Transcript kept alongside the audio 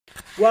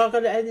Well, I'm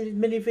gonna end this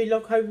mini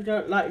vlog. Hope you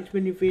don't like this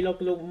mini vlog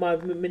and all my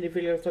mini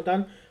videos are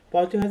done. But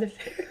I do have this.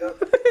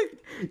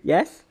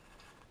 Yes?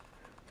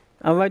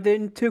 Am I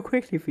doing too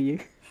quickly for you?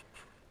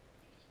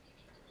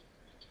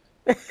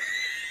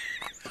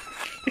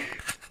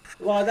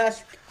 Well,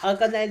 I'm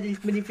gonna end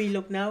this mini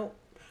vlog now.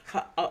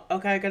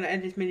 Okay, I'm gonna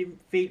end this mini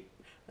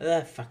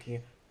vlog. Fuck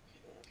you.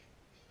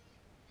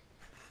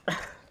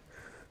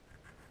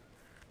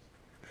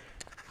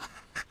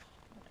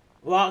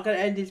 Well, I'm gonna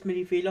end this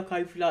mini vlog.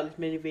 Hope you like this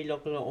mini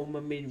vlog and all my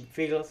mini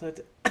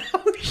vlogs.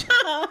 Oh,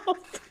 shut up!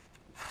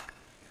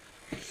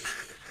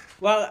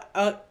 Well,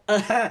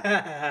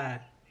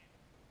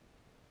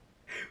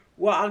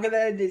 well, I'm gonna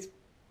end this.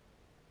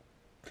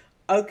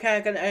 Okay,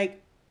 I'm gonna end.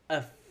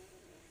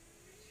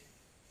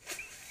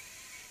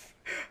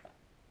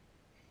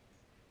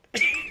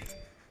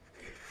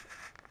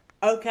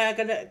 Okay, I'm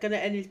gonna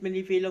end this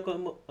mini vlog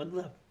on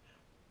the.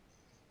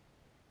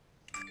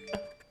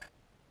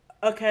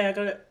 Okay, I'm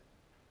gonna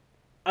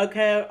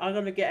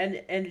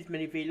end this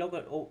mini vlog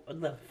on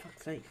the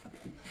fuck's sake.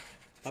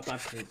 Bye bye,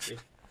 please.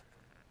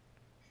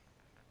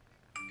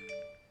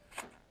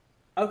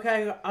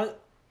 Okay,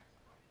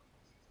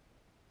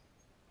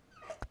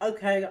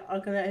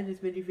 I'm gonna end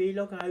this mini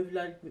vlog. I hope you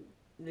like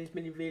this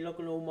mini vlog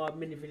and all my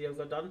mini videos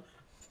are done.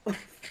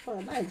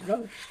 Oh, that is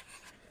rubbish.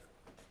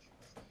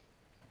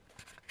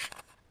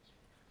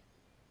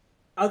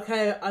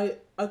 Okay, I'm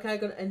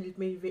gonna end this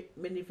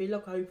mini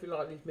vlog. I hope you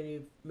like this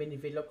mini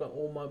vlog and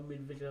all my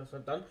mini videos are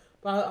done.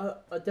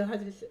 But I don't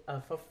have this.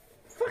 For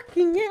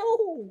fucking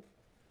hell.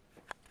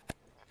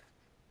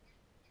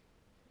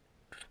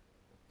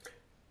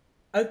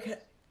 Okay.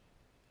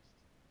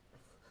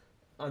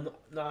 I'm not.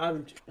 No, I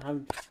haven't.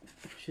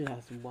 Should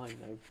have some wine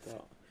though.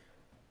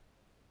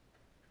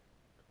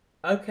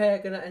 But okay,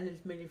 I'm gonna end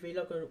this mini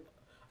vlog.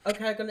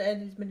 Okay, I'm gonna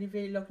end this mini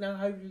vlog now. I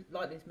hope you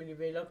like this mini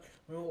vlog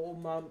and all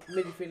my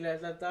mini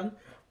videos I've done.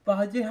 But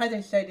I do have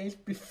to say this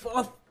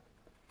before.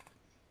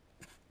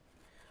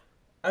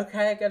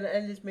 Okay, I'm gonna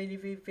end this mini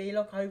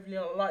vlog. Hopefully,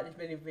 I like this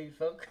mini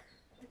vlog.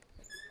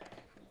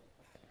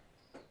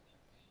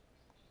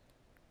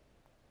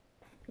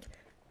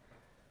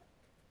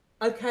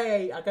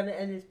 Okay, I'm gonna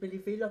end this mini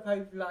vlog.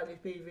 Hope you like this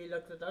mini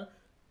vlog I've done.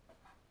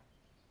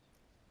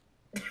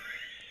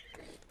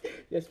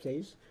 Yes,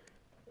 please.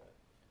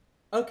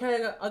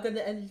 Okay, I'm gonna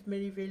end this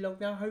mini vlog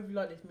now. Hope you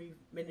like this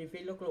mini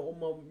vlog and all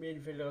my mini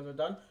videos are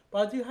done.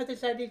 But I do have to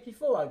say this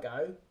before I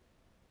go.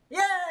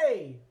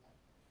 Yay!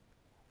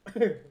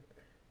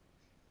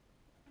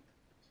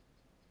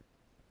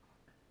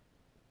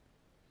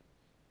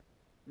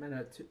 Man,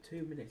 it took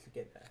 2 minutes to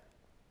get there.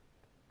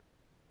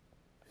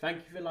 Thank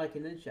you for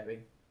liking and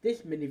sharing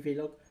this mini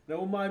vlog and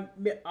all my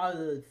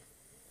other.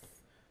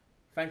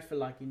 Thanks for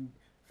liking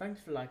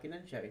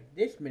and sharing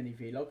this mini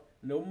vlog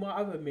and all my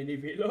other mini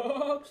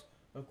vlogs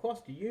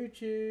across the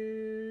YouTube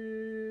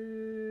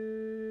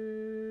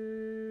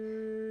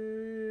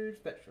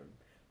spectrum.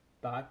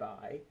 Bye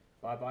bye.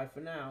 Bye bye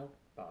for now.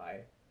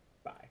 Bye.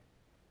 Bye.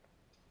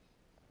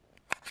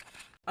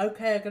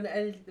 Okay, I'm gonna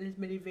end this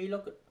mini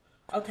vlog.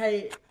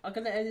 Okay, I'm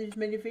gonna end this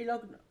mini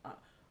vlog.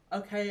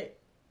 Okay.